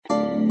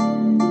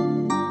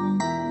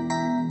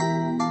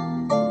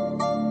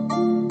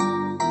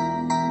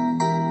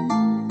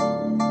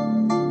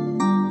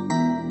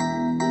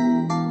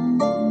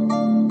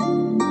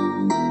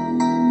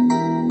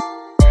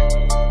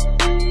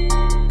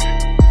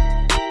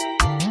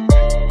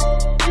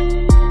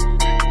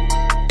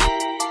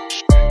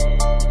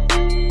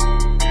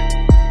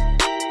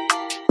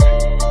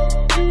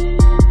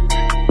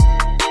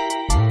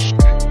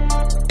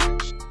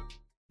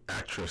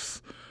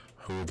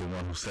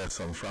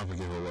something. I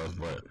forget who it was,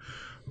 but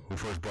who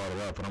first brought it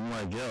up. And I'm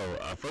like, yo,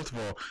 first of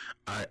all,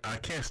 I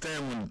can't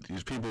stand when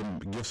these people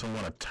give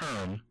someone a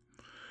term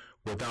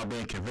without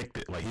being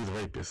convicted. Like, he's a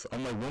rapist.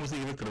 I'm like, when was he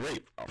convicted of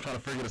rape? I'm trying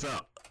to figure this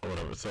out or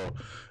whatever. So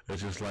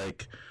it's just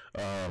like,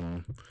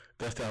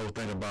 that's the whole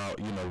thing about,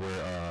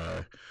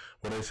 where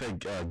they say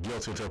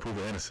guilty until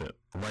proven innocent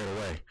right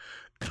away.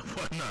 And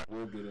whatnot.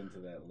 We'll get into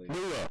that later.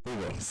 We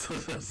will. So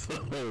that's a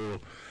whole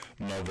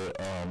nother,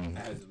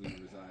 as we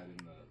reside in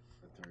the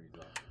attorney's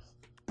office.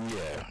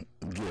 Yeah,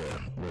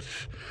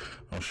 which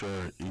I'm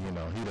sure,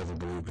 he doesn't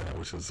believe that,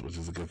 which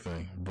is a good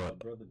thing. But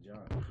Brother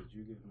John, could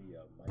you give me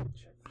a mic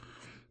check?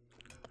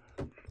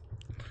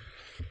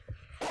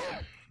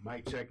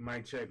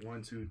 Mic check.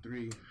 1, 2,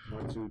 3.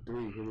 1, 2,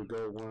 3. Here we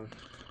go. One.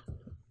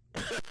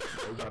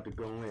 We're about to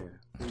go in.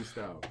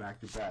 Freestyle.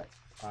 Back to back.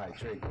 All right,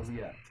 Trey, where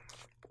we at?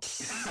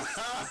 Is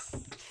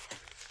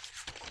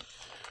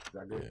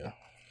that good? Yeah.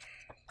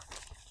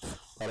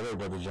 By the way,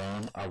 Brother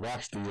John, I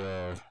watched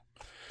the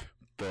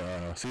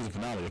season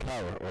finale of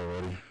Power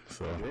already.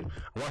 So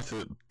I watched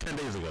it 10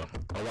 days ago.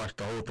 I watched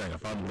the whole thing. I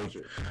found the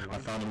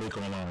link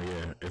online.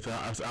 Yeah, it's an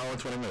hour and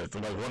 20 minutes.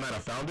 And like one night I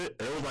found it.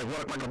 It was like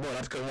 1 o'clock in the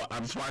morning. I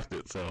just watched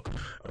it. So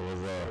it was.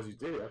 As you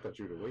did, I thought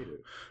you would have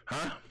waited.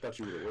 Huh? I thought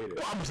you would have waited.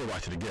 Well, I'm gonna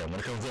watch it again when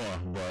it comes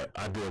on. But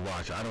I did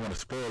watch it. I don't want to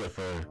spoil it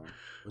for.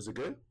 Was it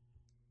good?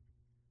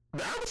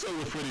 The episode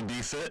was pretty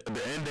decent.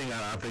 The ending,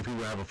 I think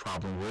people have a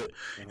problem with.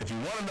 If you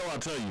want to know, I'll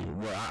tell you.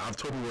 Well, I've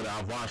told people that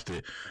I've watched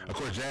it. Of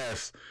course,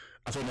 Jazz.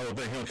 I told another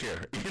thing. He don't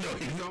care. You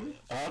tell me?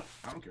 I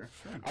don't care.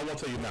 I won't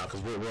tell you now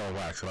because we're on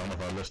wax. And I don't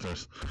know if our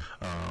listeners,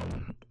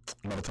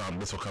 by the time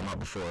this will come out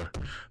before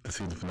the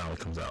season finale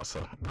comes out.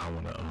 So I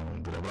want to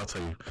do that. But I'll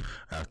tell you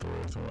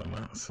afterwards and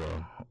whatnot. So,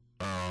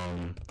 are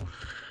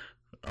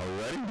we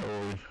ready?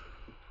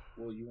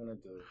 Well, you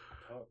wanted to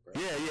talk, right?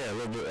 Yeah, a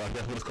little bit.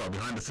 That's what it's called,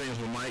 Behind the Scenes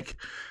with Mike.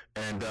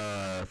 And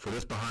for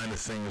this Behind the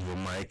Scenes with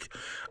Mike,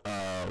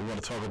 we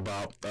want to talk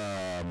about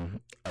a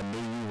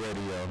new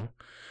radio.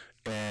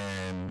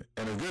 And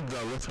it's good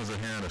that our listeners are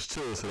hearing us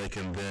too, so they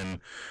can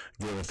then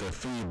give us their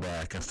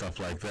feedback and stuff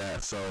like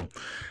that. So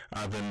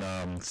I've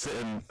been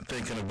sitting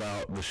thinking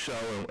about the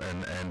show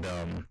and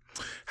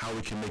how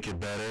we can make it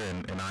better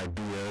and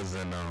ideas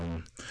and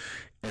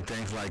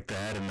things like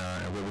that, and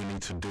what we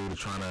need to do to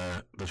try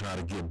to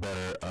get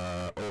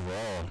better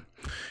overall.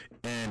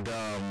 And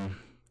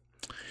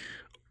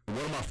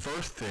one of my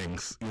first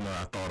things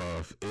I thought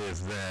of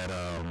is that.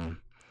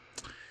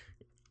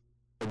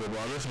 What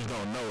our listeners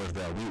don't know is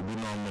that we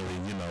normally,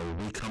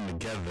 we come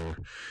together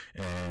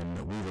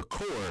and we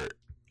record.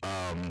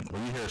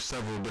 When you hear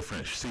several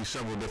different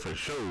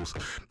shows,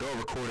 they're all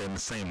recorded in the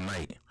same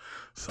night.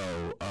 So,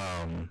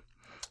 and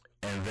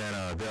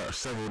then there are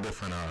several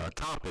different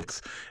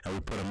topics, and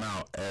we put them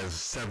out as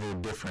several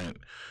different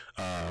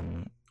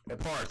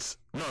parts.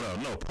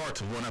 No, parts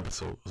of one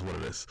episode is what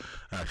it is,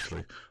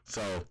 actually.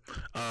 So,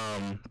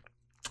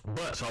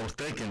 so I was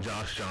thinking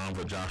Josh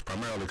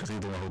primarily because he's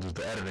the one who does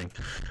the editing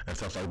and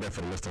stuff like that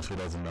for the listeners who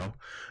doesn't know,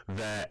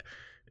 that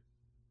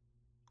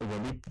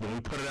when we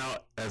put it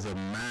out as a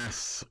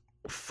mass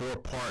 4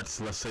 parts,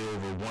 let's say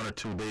over 1 or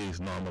 2 days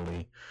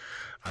normally,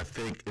 I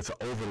think it's an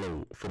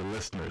overload for the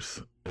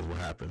listeners is what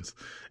happens.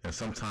 And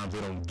sometimes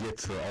they don't get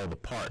to all the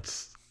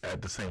parts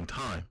at the same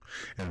time.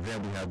 And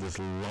then we have this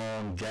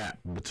long gap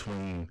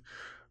between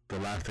the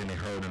last thing they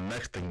heard and the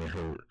next thing they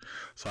heard.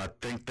 So I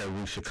think that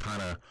we should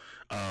kind of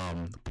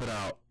put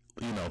out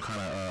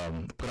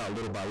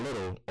little by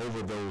little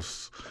over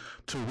those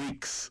 2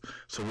 weeks,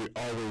 so we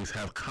always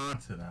have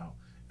content out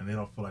and they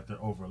don't feel like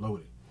they're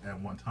overloaded at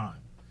one time.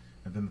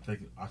 And then the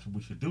thing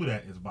we should do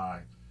that is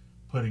by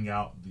putting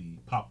out the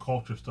pop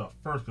culture stuff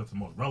first, because it's the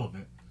most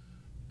relevant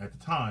at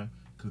the time,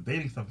 because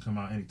dating stuff can come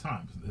out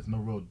anytime. There's no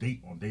real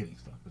date on dating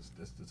stuff.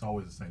 It's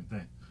always the same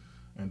thing.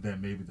 And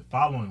then maybe the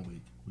following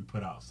week we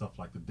put out stuff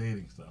like the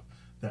dating stuff.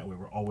 That way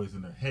we're always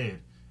in their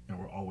head and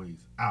we're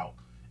always out.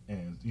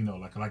 And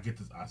like when I get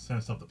this, I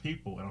send stuff to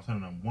people and I'm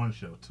sending them 1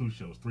 show, 2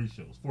 shows, 3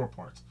 shows, 4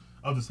 parts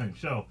of the same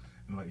show.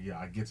 And like,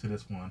 I get to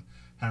this one,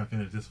 haven't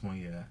finished this one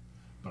yet.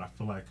 But I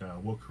feel like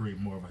we'll create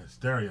more of a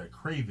hysteria,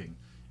 craving,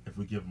 if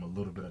we give them a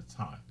little bit of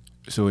time.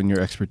 So in your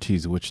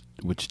expertise, which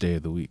day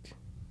of the week?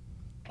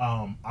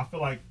 I feel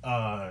like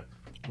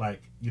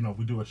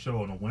we do a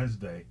show on a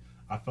Wednesday.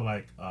 I feel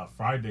like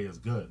Friday is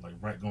good, like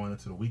right going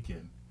into the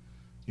weekend.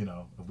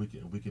 If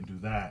we can do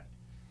that,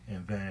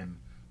 and then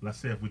let's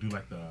say if we do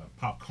like the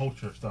pop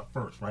culture stuff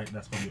first, right?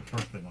 That's gonna be the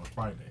first thing on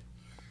Friday,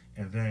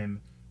 and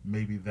then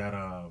maybe that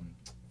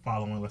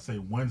following, let's say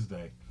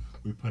Wednesday,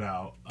 we put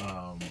out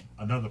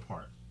another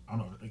part. I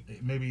don't know,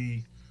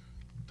 maybe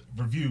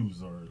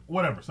reviews or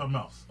whatever, something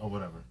else or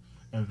whatever,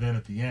 and then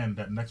at the end,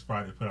 that next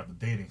Friday, put out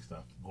the dating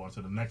stuff, going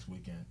to the next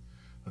weekend.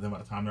 But then by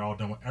the time they're all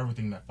done with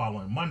everything that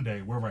following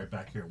Monday, we're right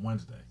back here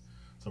Wednesday.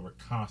 So we're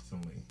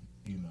constantly,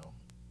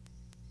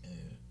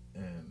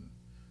 and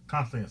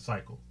constantly in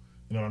cycle.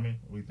 You know what I mean?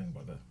 What do you think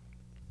about that?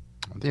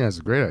 I think that's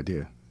a great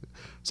idea,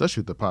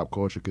 especially with the pop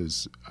culture,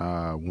 because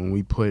when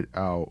we put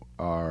out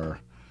our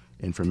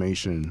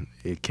information,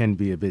 it can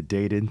be a bit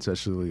dated,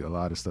 especially a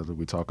lot of stuff that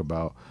we talk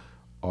about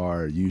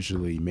are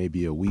usually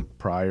maybe a week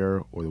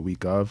prior or the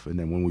week of, and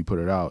then when we put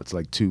it out, it's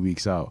like 2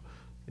 weeks out.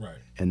 Right.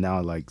 And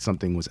now like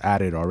something was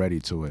added already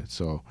to it.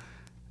 So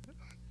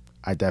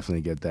I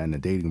definitely get that. In the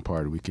dating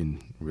part, we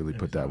can really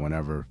put that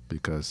whenever,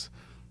 because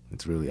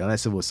it's really,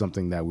 unless it was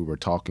something that we were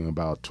talking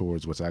about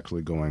towards what's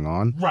actually going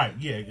on. Right,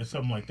 yeah, it's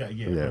something like that,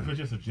 yeah. Yeah. But if it's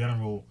just a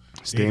general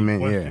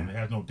Statement, question, yeah. it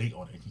has no date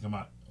on it. It can come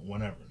out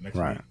whenever. Next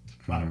Right. week,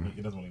 following week,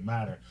 it doesn't really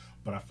matter.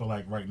 But I feel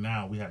like right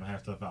now we haven't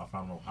had stuff out for I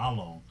don't know how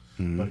long.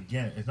 But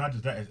again, it's not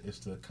just that, it's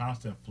the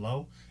constant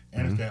flow,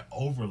 and it's that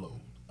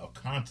overload of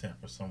content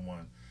for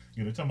someone.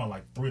 You know, they're talking about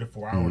like 3 to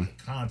 4 hours of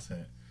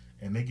content,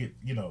 and they get,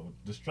 you know,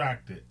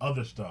 distracted,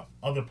 other stuff,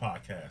 other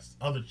podcasts,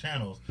 other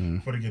channels,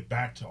 before they get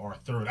back to our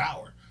third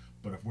hour.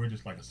 But if we're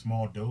just like a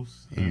small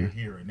dose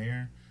here, and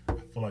there, I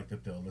feel like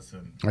that they'll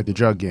listen. Like the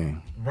drug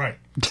game. Right.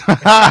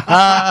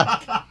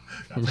 I'll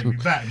take me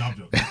back. No, I'm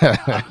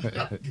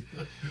joking.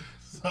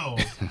 So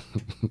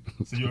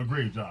you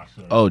agree, Josh?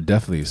 Or? Oh,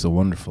 definitely. It's a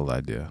wonderful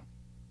idea.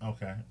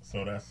 Okay.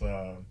 So that's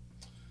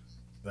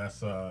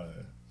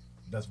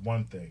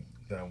one thing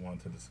that I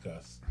wanted to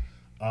discuss.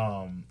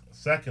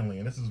 Secondly,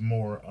 and this is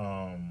more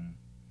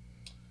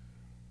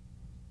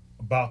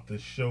about the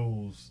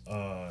show's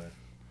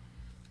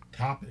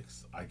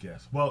topics, I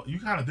guess. Well, you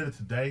kind of did it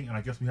today, and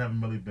I guess we haven't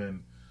really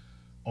been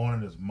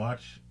on it as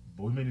much,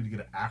 but we may need to get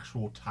an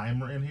actual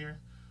timer in here,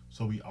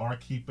 so we are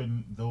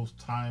keeping those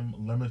time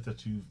limits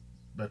that you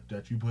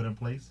put in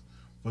place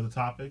for the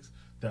topics.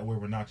 That way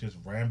we're not just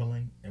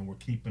rambling, and we're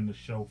keeping the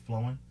show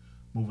flowing,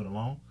 moving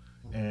along,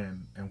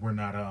 and we're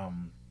not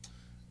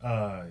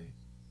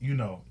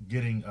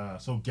getting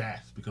so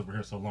gassed because we're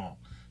here so long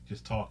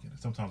just talking.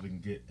 Sometimes we can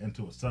get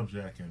into a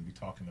subject and be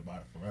talking about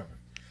it forever.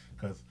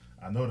 Because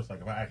I noticed, like,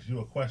 if I ask you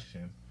a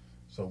question,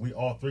 so we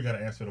all three got to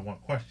answer the one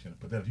question.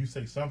 But then if you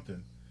say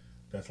something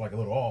that's like a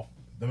little off,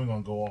 then we're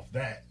gonna go off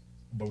that.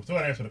 But we still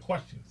got to answer the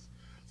questions.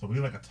 So we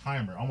need like a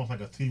timer, almost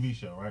like a TV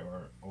show, right,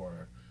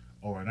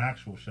 or an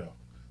actual show,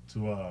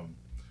 to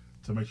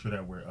make sure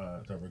that we're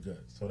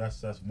good. So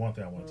that's one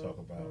thing I want to talk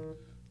about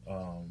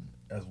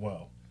as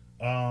well.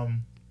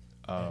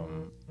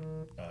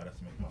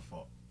 That's my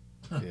fault.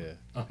 Yeah.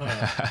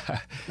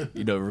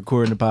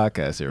 Recording the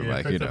podcast here,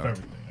 Mike. Up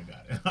everything. I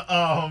got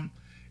it.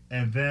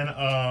 And then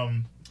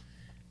and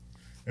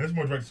this is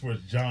more directed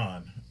towards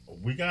John.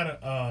 We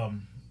gotta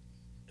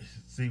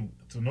see,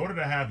 so in order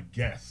to have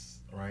guests,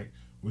 right,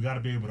 we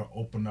gotta be able to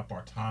open up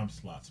our time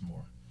slots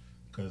more,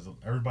 because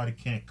everybody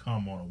can't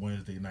come on a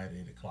Wednesday night at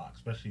 8:00,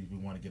 especially if we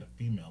want to get a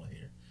female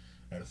here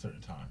at a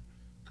certain time,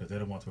 because they're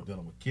the ones who are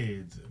dealing with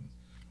kids and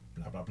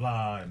blah blah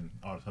blah and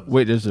all this other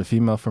Wait, stuff. there's a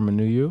female from a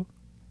New You?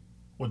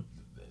 Well,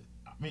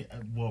 I mean,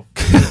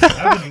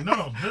 Ebony,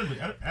 literally,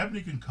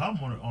 Ebony can come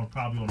on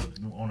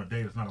a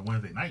day that's not a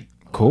Wednesday night.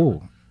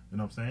 Cool. You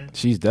know what I'm saying?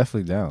 She's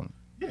definitely down.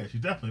 Yeah,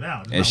 she's definitely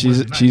down. And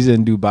she's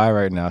in Dubai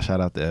right now. Shout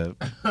out to Eb.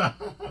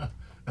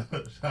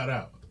 Shout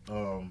out.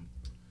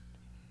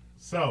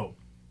 So,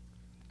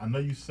 I know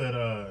you said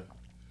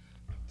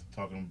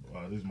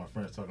these are my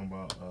friends talking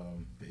about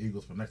the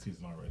Eagles for next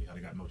season already. I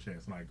got no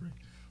chance, and I agree.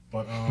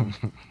 But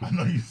I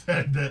know you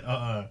said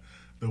that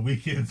the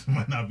weekends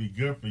might not be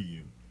good for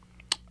you.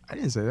 I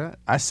didn't say that.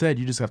 I said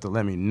you just have to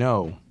let me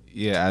know.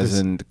 Yeah, as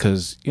in,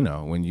 because,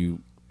 when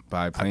you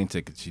buy plane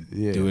tickets, you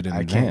do it in advance.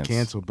 I can't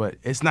cancel, but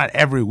it's not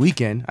every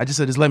weekend. I just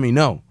said just let me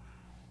know,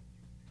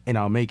 and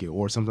I'll make it.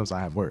 Or sometimes I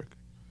have work.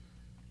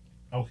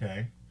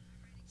 Okay.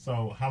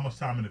 So how much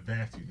time in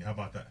advance do you need? How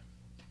about that?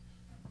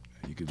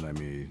 You could let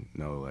me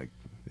know, like,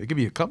 it could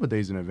be a couple of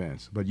days in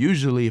advance. But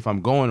usually if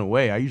I'm going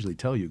away, I usually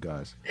tell you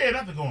guys. Yeah,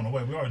 not to going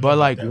away. We already but know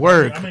like that.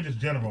 work, I mean just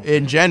general.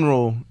 In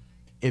general,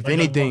 if like,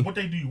 anything. What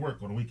day do you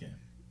work on the weekend?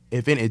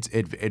 It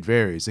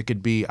varies. It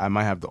could be I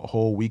might have the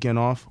whole weekend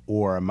off,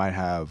 or I might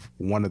have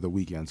one of the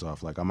weekends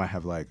off. Like I might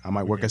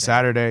work a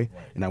Saturday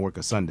and I work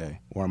a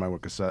Sunday, or I might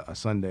work a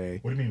Sunday.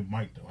 What do you mean,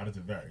 Mike? Though, how does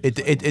it vary?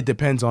 It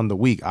depends on the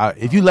week.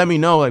 If you let me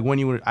know, like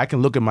I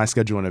can look at my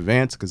schedule in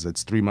advance because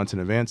it's 3 months in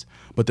advance.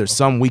 But there's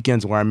some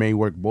weekends where I may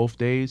work both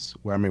days,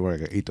 where I may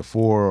work 8 to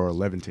 4 or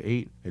 11 to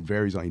 8. It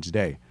varies on each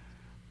day.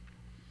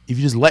 If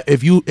you just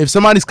if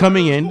somebody's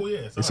coming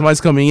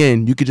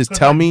in, you could just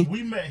tell me.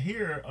 We met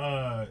here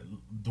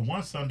the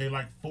one Sunday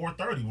like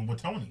 4:30 with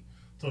Tony.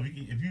 So if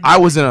you I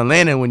was in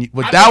Atlanta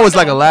but that was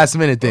like a last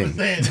minute thing.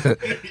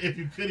 If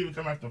you could even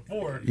come after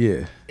 4,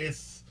 yeah,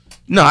 it's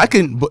no. I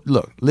can. But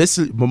look,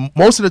 listen. But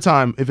most of the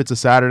time, if it's a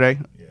Saturday,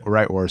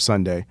 right, or a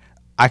Sunday,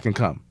 I can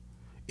come.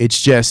 It's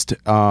just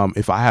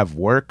if I have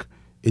work,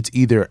 it's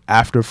either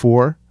after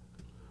 4.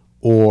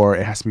 Or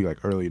it has to be like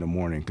early in the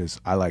morning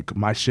because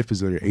my shift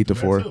is either 8 to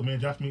 4. Me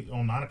and Josh meet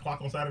on 9 o'clock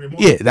on Saturday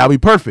morning. Yeah, that'll be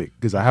perfect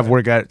because I have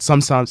work at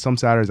some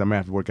Saturdays I may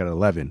have to work at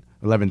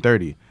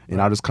 11:30,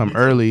 and I'll just come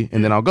early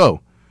and then I'll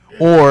go.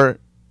 Or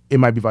it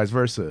might be vice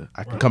versa.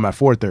 I can come at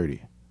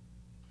 4:30.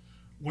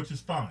 which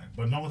is fine.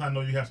 But as long as I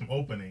know you have some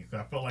openings,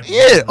 I felt like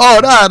Yeah. Oh,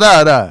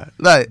 nah.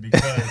 Like,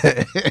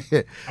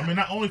 because I mean,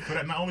 not only for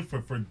that, not only for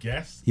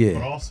guests, Yeah.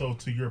 but also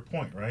to your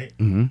point, right,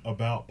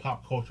 about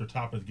pop culture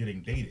topics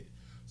getting dated.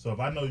 So if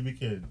I know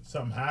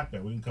something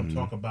happened, we can come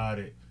talk about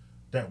it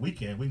that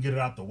weekend. We can get it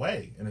out the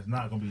way, and it's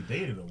not going to be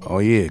dated or oh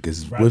yeah,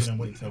 because rather than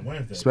wait until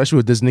Wednesday. especially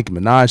with this Nicki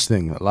Minaj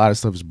thing, a lot of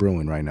stuff is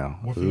brewing right now.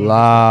 What A you want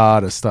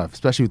lot of stuff,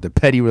 especially with the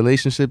petty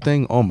relationship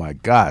thing. Oh my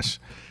gosh,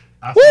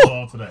 I saw it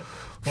all today.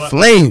 But,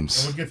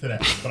 flames. And we'll get to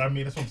that. But I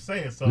mean, that's what I'm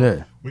saying. So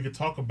Yeah. we could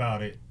talk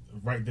about it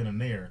right then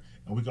and there,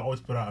 and we could always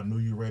put out a New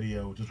You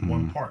Radio, just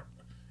one part.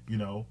 You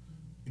know,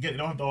 again, it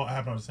don't have to all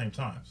happen at the same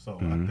time. So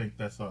I think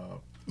that's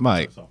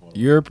Mike,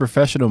 you're a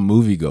professional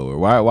moviegoer.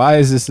 Why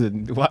is this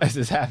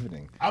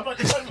happening? I'm not,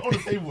 it's not even on the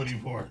table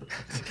anymore.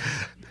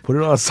 Put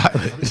it on I'm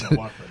silent. just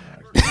gonna watch right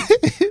now,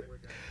 actually.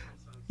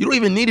 You don't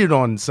even need it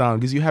on sound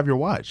because you have your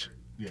watch.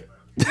 Yeah.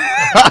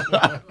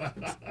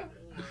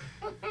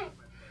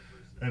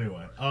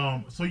 Anyway,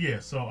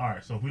 so all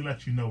right, so if we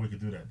let you know, we could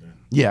do that then.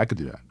 Yeah, I could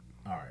do that.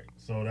 All right,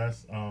 so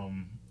that's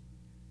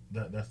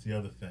that's the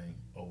other thing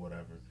or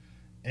whatever,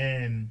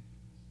 and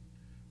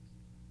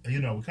you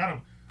know,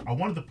 I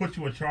wanted to put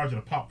you in charge of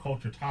the pop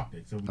culture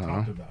topics, and we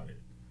talked about it.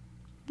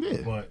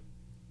 Yeah, But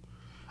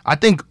I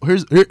think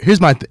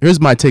here's my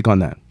take on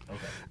that.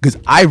 Because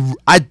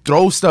I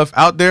throw stuff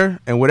out there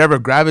and whatever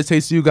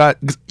gravitates you got.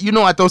 You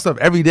know I throw stuff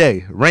every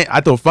day. Right? I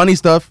throw funny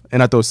stuff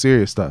and I throw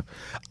serious stuff.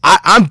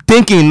 I'm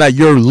thinking that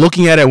you're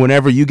looking at it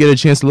whenever you get a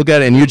chance to look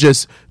at it and you're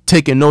just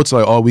taking notes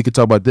like, oh, we could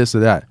talk about this or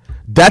that.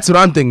 That's what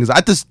I'm thinking. Is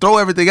I just throw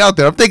everything out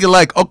there. I'm thinking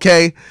like,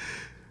 okay,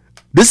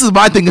 this is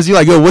my thing. Is you're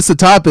like, yo, what's the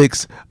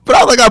topics? But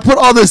I was like, I put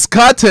all this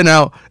content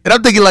out and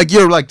I'm thinking like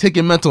you're like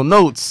taking mental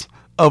notes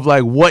of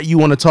like what you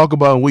want to talk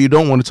about and what you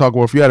don't want to talk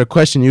about. If you had a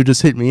question, you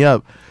just hit me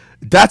up.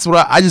 That's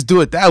what I just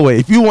do it that way.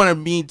 If you wanted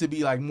me to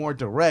be like more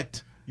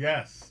direct,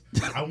 yes,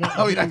 I want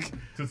you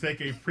to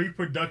take a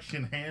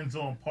pre-production,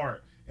 hands-on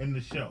part in the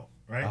show,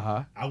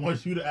 right? I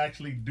want you to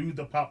actually do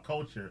the pop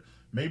culture.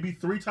 Maybe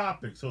 3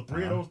 topics. So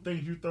 3 of those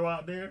things you throw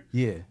out there.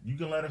 Yeah. You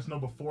can let us know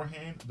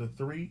beforehand the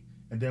 3,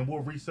 and then we'll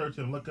research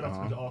it and look it up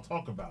so we can all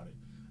talk about it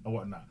and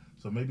whatnot.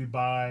 So maybe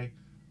by,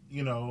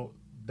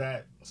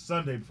 that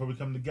Sunday before we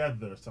come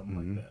together or something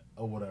like that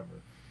or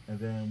whatever. And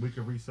then we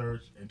can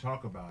research and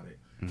talk about it.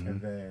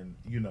 And then,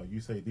 you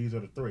say these are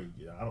the 3.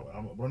 Yeah, I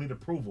don't need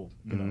approval,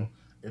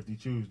 if you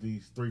choose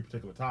these 3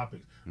 particular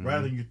topics,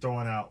 rather than you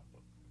throwing out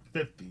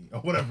 50 or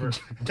whatever,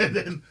 and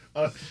then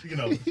us,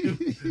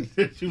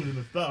 choosing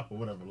the stuff or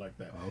whatever like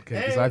that. Okay,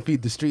 because I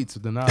feed the streets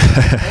with the knowledge. And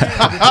with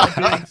that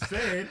being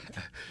said,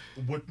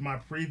 with my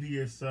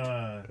previous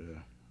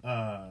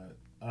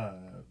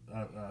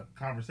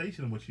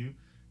conversation with you,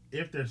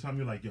 if there's something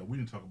you're like, yo, we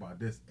didn't talk about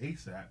this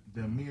ASAP,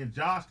 then me and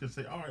Josh can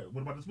say, all right,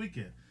 what about this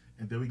weekend?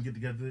 And then we can get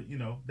together,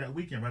 that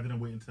weekend rather than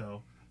wait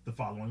until the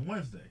following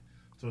Wednesday.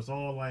 So it's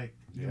all like,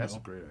 that's a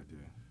great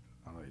idea.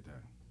 I like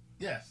that.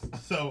 Yes.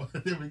 So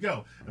there we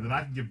go. And then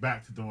I can get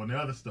back to doing the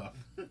other stuff,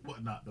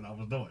 whatnot that I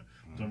was doing.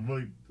 So I'm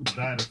really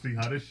dying to see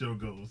how this show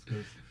goes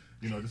because,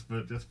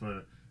 just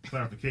for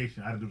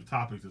clarification, I didn't do the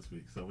topics this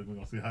week. So we're going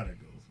to see how that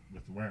goes.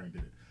 Mr. Waring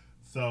did it.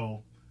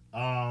 So,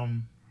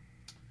 and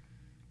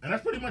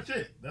that's pretty much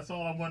it. That's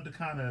all I wanted to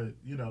kind of,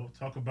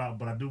 talk about.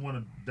 But I do want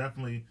to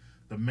definitely,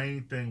 the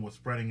main thing was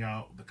spreading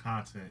out the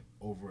content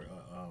over,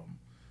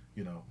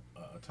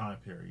 a time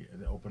period and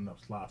then opening up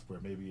slots where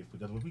maybe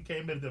if we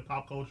came into the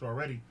pop culture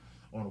already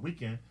on a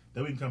weekend,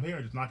 then we can come here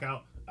and just knock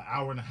out an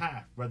hour and a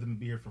half rather than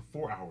be here for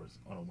 4 hours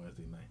on a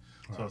Wednesday night.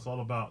 Right. So it's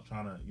all about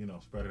trying to,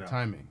 spread it out.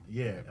 Timing.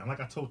 Yeah. And like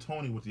I told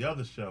Tony with the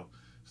other show,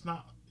 it's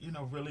not,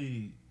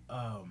 really,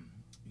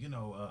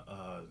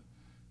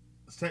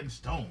 set in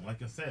stone.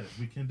 Like I said, if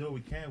we can do it,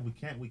 we can. We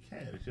can't, we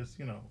can. It's just,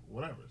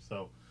 whatever.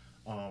 So,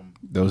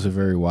 those are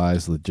very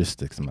wise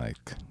logistics,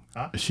 Mike.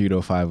 Huh?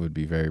 Shido 5 would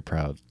be very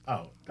proud.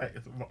 Oh,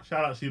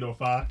 shout out Shido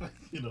 5,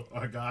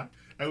 our guy.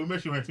 And we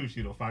miss you here too,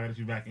 Shido 5. I got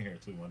you back in here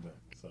too one day.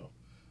 So,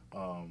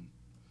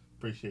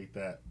 appreciate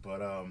that. But,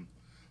 so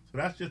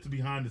that's just the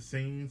behind the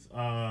scenes.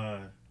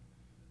 What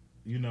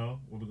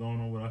was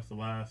going on with us the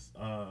last,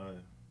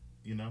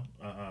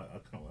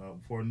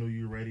 for New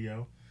You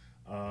Radio.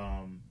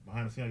 Behind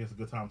the scenes, I guess it's a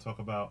good time to talk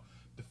about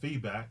the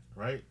feedback,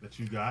 right, that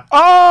you got.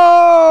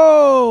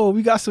 Oh,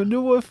 we got some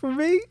new ones for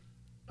me?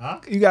 Huh?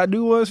 You got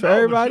new ones for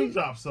everybody? You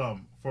dropped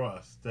some for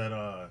us that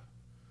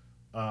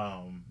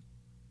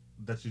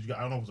that you got.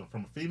 I don't know if it was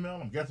from a female.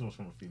 I'm guessing it was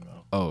from a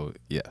female. Oh,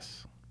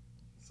 yes.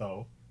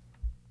 So,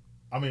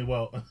 I mean,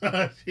 well,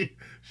 I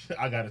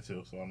got it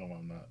too, so I know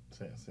I'm not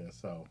saying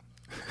so.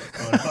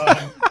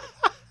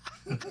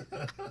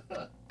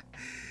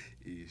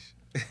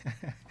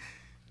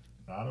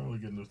 I don't really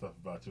get new stuff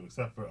about you,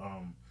 except for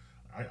I'm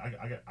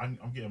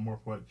getting more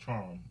poetic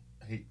charm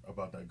hate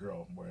about that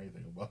girl more than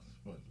anything about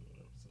so.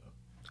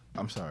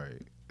 I'm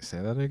sorry.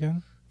 Say that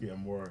again? Getting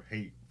more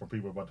hate from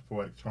people about the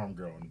poetic charm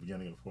girl in the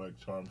beginning of the poetic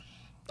charm.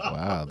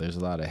 Wow, there's a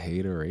lot of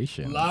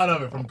hateration. A lot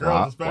of it from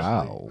girls, especially.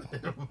 Wow.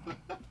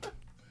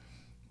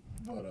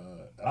 But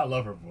And I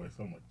love her voice.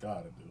 Oh my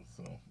god, I do.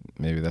 So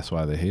Maybe that's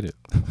why they hate it.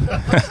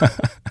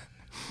 that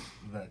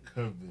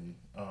could be.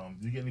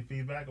 Do you get any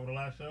feedback over the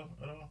last show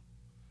at all,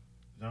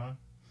 John?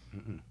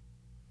 Mm-mm.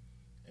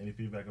 Any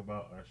feedback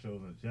about our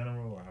shows in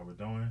general or how we're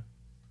doing?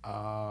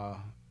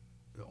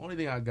 The only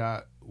thing I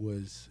got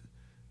was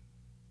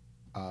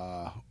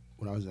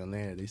when I was in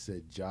Atlanta, they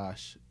said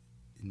Josh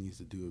needs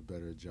to do a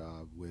better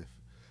job with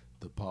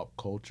the pop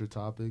culture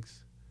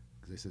topics.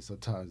 Because they said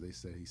sometimes they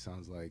said he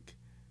sounds like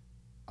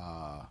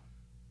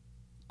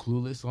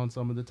clueless on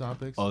some of the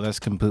topics. Oh, that's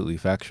completely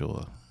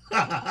factual.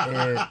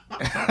 And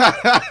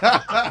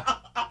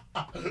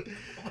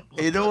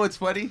you know what's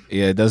funny?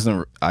 Yeah, it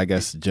doesn't, I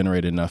guess,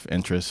 generate enough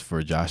interest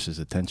for Josh's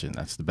attention.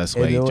 That's the best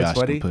way You know what's Josh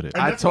funny? can put it.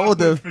 And I that's why told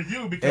put it them, for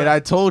you because and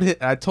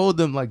I told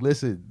them like,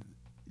 listen,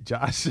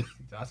 Josh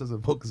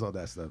doesn't focus on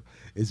that stuff.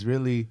 It's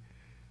really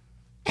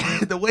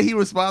the way he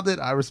responded.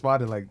 I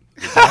responded like,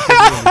 Josh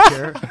doesn't really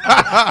care.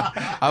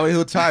 I mean,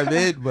 he'll chime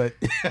in, but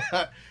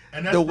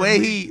and that's the for way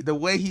me.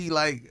 he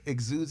like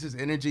exudes his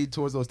energy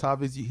towards those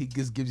topics, he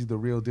just gives you the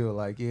real deal.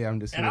 Like, yeah, I'm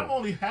just And here. I'm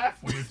only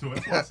halfway into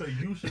it. That's why I say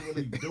you should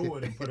really do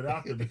it and put it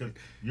out there because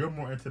you're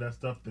more into that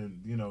stuff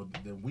than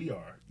than we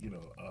are,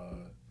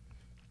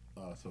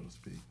 so to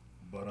speak.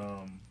 But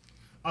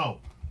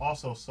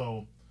also,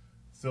 so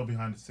still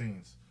behind the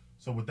scenes.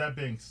 So with that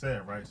being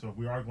said, right? So if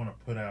we are going to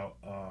put out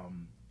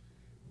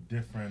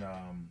different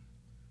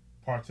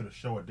parts of the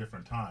show at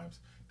different times,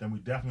 then we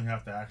definitely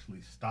have to actually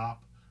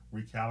stop,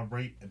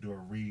 recalibrate, and do a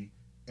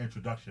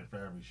reintroduction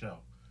for every show.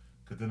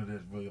 Because then it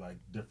is really like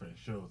different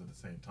shows at the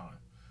same time.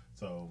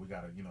 So we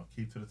gotta,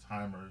 keep to the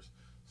timers,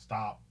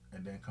 stop,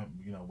 and then come,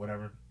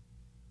 whatever,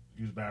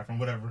 use the bathroom,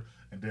 whatever,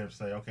 and then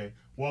say, okay,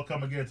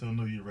 welcome again to the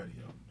New Year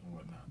Radio and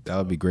whatnot. That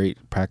would be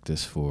great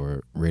practice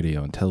for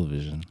radio and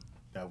television.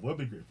 That would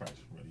be great practice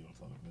for radio and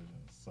television.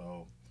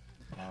 So,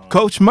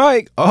 Coach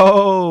Mike.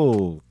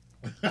 Oh,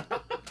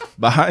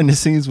 behind the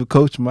scenes with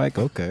Coach Mike.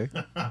 Okay.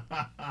 yeah,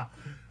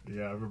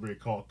 I remember they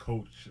called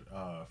Coach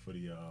for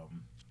the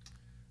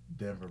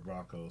Denver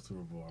Broncos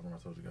Super Bowl. I remember I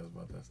told you guys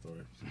about that story.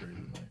 It's crazy,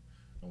 man,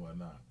 and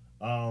whatnot.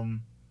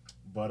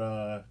 But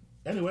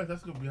anyway,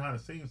 that's good behind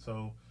the scenes.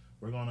 So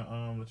we're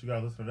gonna let you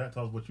guys listen to that.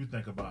 Tell us what you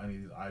think about any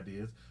of these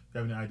ideas. If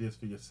you have any ideas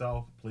for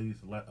yourself, please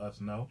let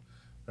us know,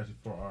 especially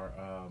for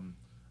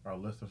our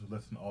listeners who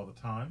listen all the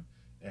time.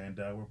 And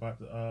we're about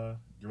to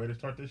get ready to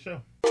start this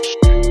show.